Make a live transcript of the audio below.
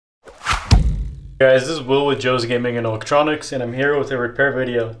Guys, this is Will with Joe's Gaming and Electronics, and I'm here with a repair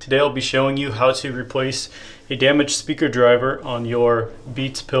video. Today I'll be showing you how to replace a damaged speaker driver on your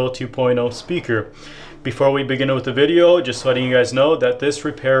Beats Pill 2.0 speaker. Before we begin with the video, just letting you guys know that this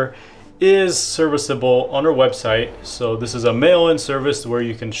repair is serviceable on our website. So this is a mail-in service where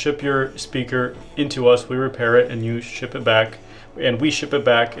you can ship your speaker into us, we repair it, and you ship it back. And we ship it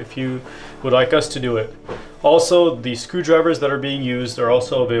back if you would like us to do it. Also, the screwdrivers that are being used are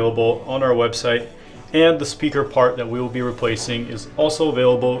also available on our website, and the speaker part that we will be replacing is also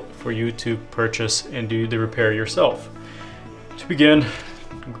available for you to purchase and do the repair yourself. To begin,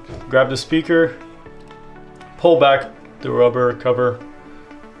 grab the speaker, pull back the rubber cover.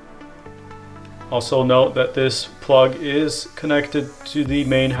 Also note that this plug is connected to the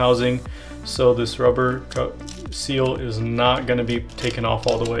main housing, so this rubber seal is not going to be taken off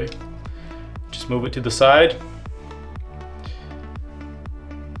all the way. Just move it to the side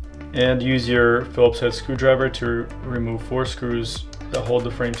and use your Phillips head screwdriver to remove 4 screws that hold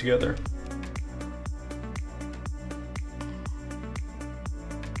the frame together.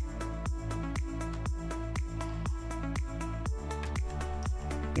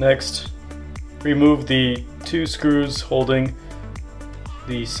 Next, remove the 2 screws holding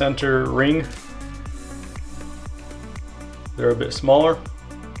the center ring. They're a bit smaller.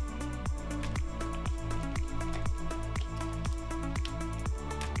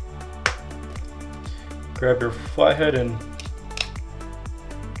 Grab your flathead and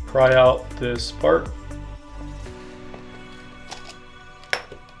pry out this part.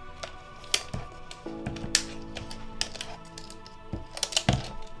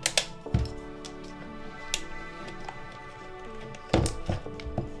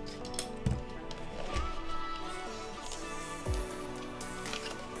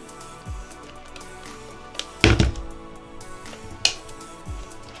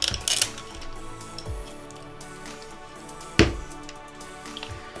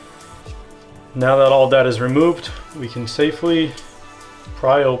 Now that all that is removed, we can safely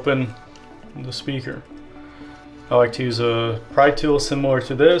pry open the speaker. I like to use a pry tool similar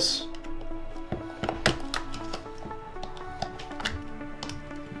to this.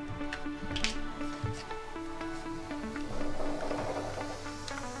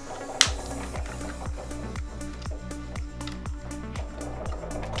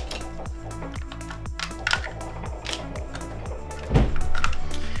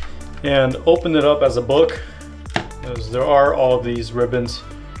 And open it up as a book, as there are all of these ribbons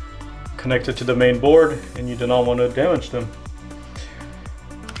connected to the main board and you do not want to damage them.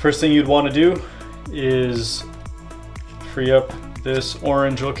 First thing you'd want to do is free up this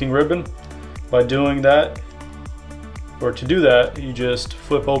orange looking ribbon. By doing that, or to do that, you just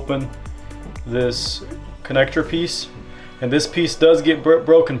flip open this connector piece, and this piece does get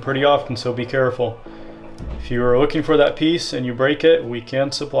broken pretty often, so be careful. If you are looking for that piece and you break it, we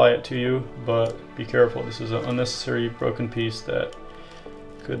can supply it to you, but be careful. This is an unnecessary broken piece that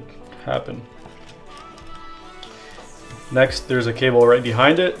could happen. Next, there's a cable right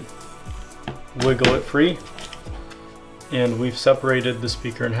behind it. Wiggle it free, and we've separated the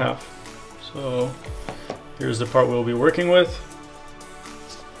speaker in half. So here's the part we'll be working with.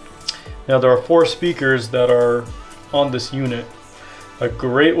 Now there are 4 speakers that are on this unit. A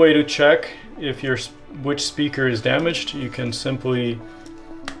great way to check if which speaker is damaged, you can simply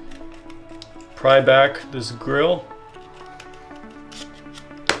pry back this grill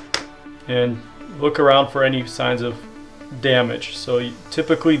and look around for any signs of damage. So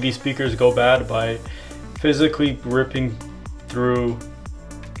typically these speakers go bad by physically ripping through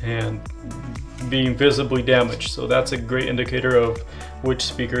and being visibly damaged. So that's a great indicator of which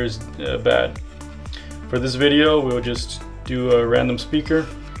speaker is bad. For this video, we'll just do a random speaker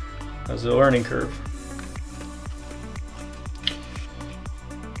as a learning curve.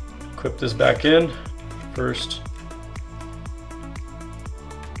 Clip this back in. First,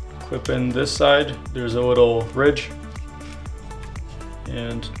 clip in this side. There's a little ridge,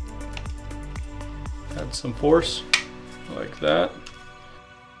 and add some force like that.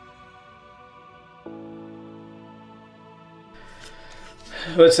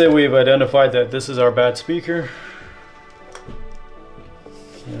 Let's say we've identified that this is our bad speaker.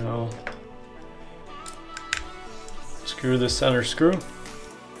 Now, screw the center screw.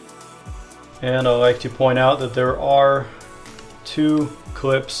 And I like to point out that there are 2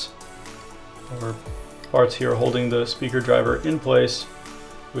 clips or parts here holding the speaker driver in place,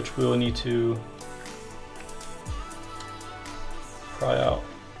 which we'll need to pry out.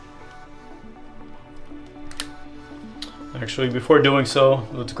 Actually, before doing so,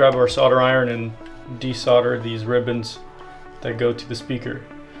 let's grab our solder iron and desolder these ribbons that go to the speaker.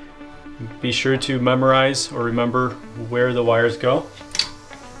 Be sure to memorize or remember where the wires go.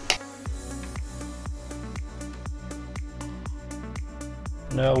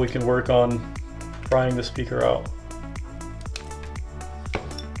 Now we can work on prying the speaker out.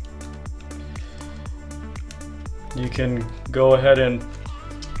 You can go ahead and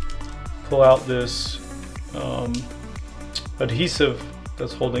pull out this adhesive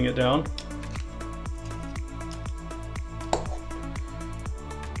that's holding it down.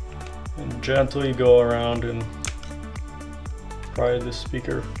 And gently go around and pry the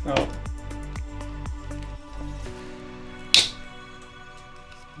speaker out.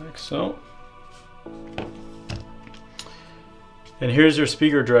 Like so. And here's your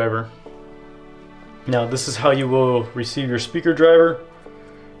speaker driver. Now this is how you will receive your speaker driver.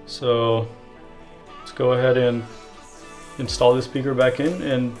 So let's go ahead and install the speaker back in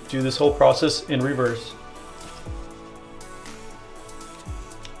and do this whole process in reverse.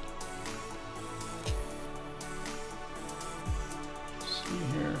 Let's see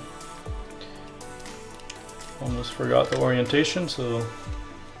here. Almost forgot the orientation, so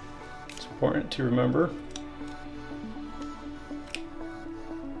it's important to remember.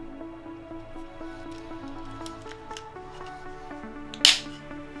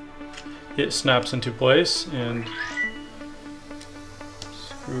 It snaps into place, and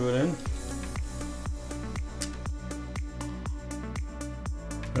screw it in.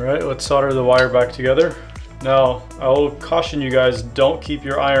 Alright, let's solder the wire back together. Now, I will caution you guys, don't keep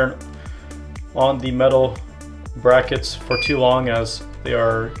your iron on the metal brackets for too long, as they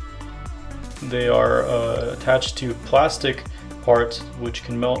are attached to plastic parts which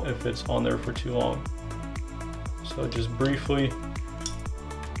can melt if it's on there for too long. So just briefly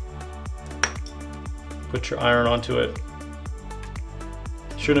put your iron onto it.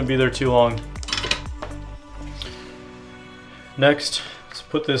 Shouldn't be there too long. Next, let's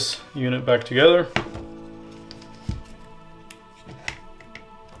put this unit back together.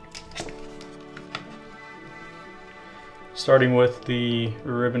 Starting with the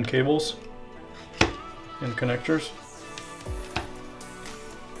ribbon cables and connectors.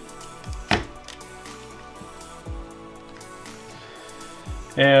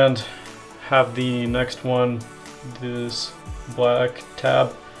 And have the next one, this black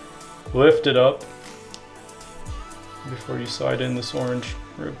tab, lifted up before you slide in this orange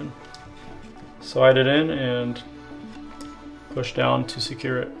ribbon. Slide it in and push down to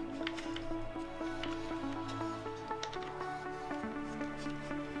secure it.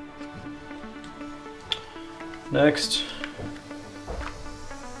 Next,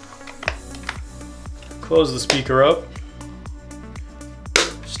 close the speaker up,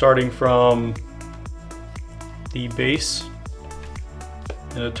 starting from the base,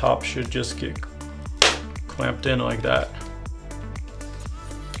 and the top should just get clamped in like that.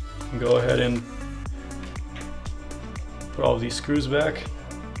 And go ahead and put all of these screws back.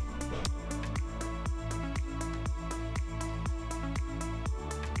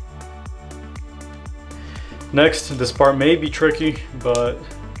 Next, this part may be tricky, but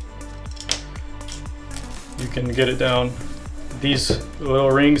you can get it down. These little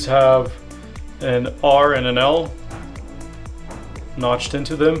rings have an R and an L notched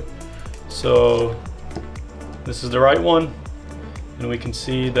into them. So this is the right one, and we can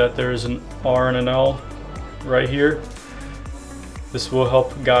see that there's an R and an L right here. This will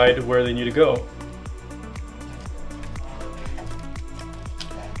help guide where they need to go.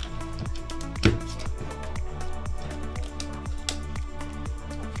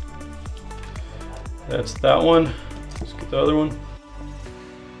 That's that one. Let's get the other one.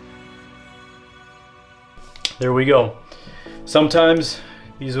 There we go. Sometimes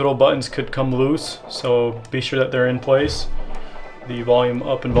these little buttons could come loose, so be sure that they're in place. The volume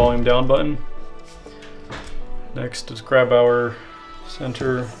up and volume down button. Next, let's grab our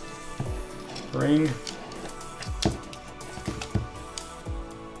center ring.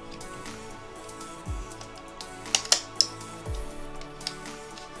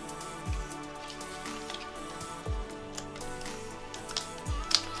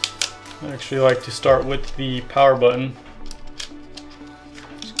 I actually like to start with the power button.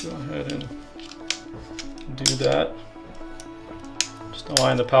 Let's go ahead and do that. Just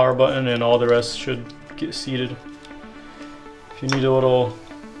align the power button and all the rest should get seated. If you need a little,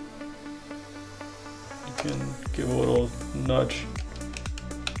 you can give a little nudge.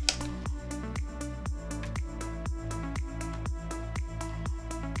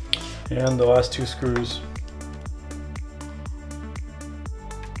 And the last two screws.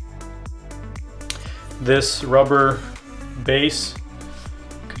 This rubber base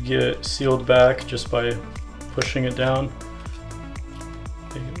could get sealed back just by pushing it down.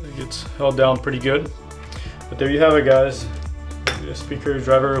 They it's held down pretty good. But there you have it, guys. A speaker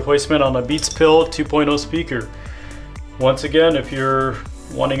driver replacement on a Beats Pill 2.0 speaker. Once again, if you're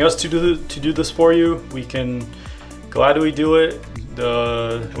wanting us to do this for you, we can gladly do it.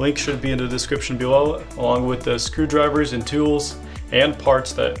 The link should be in the description below, along with the screwdrivers and tools and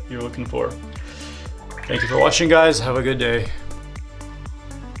parts that you're looking for. Thank you for watching, guys. Have a good day.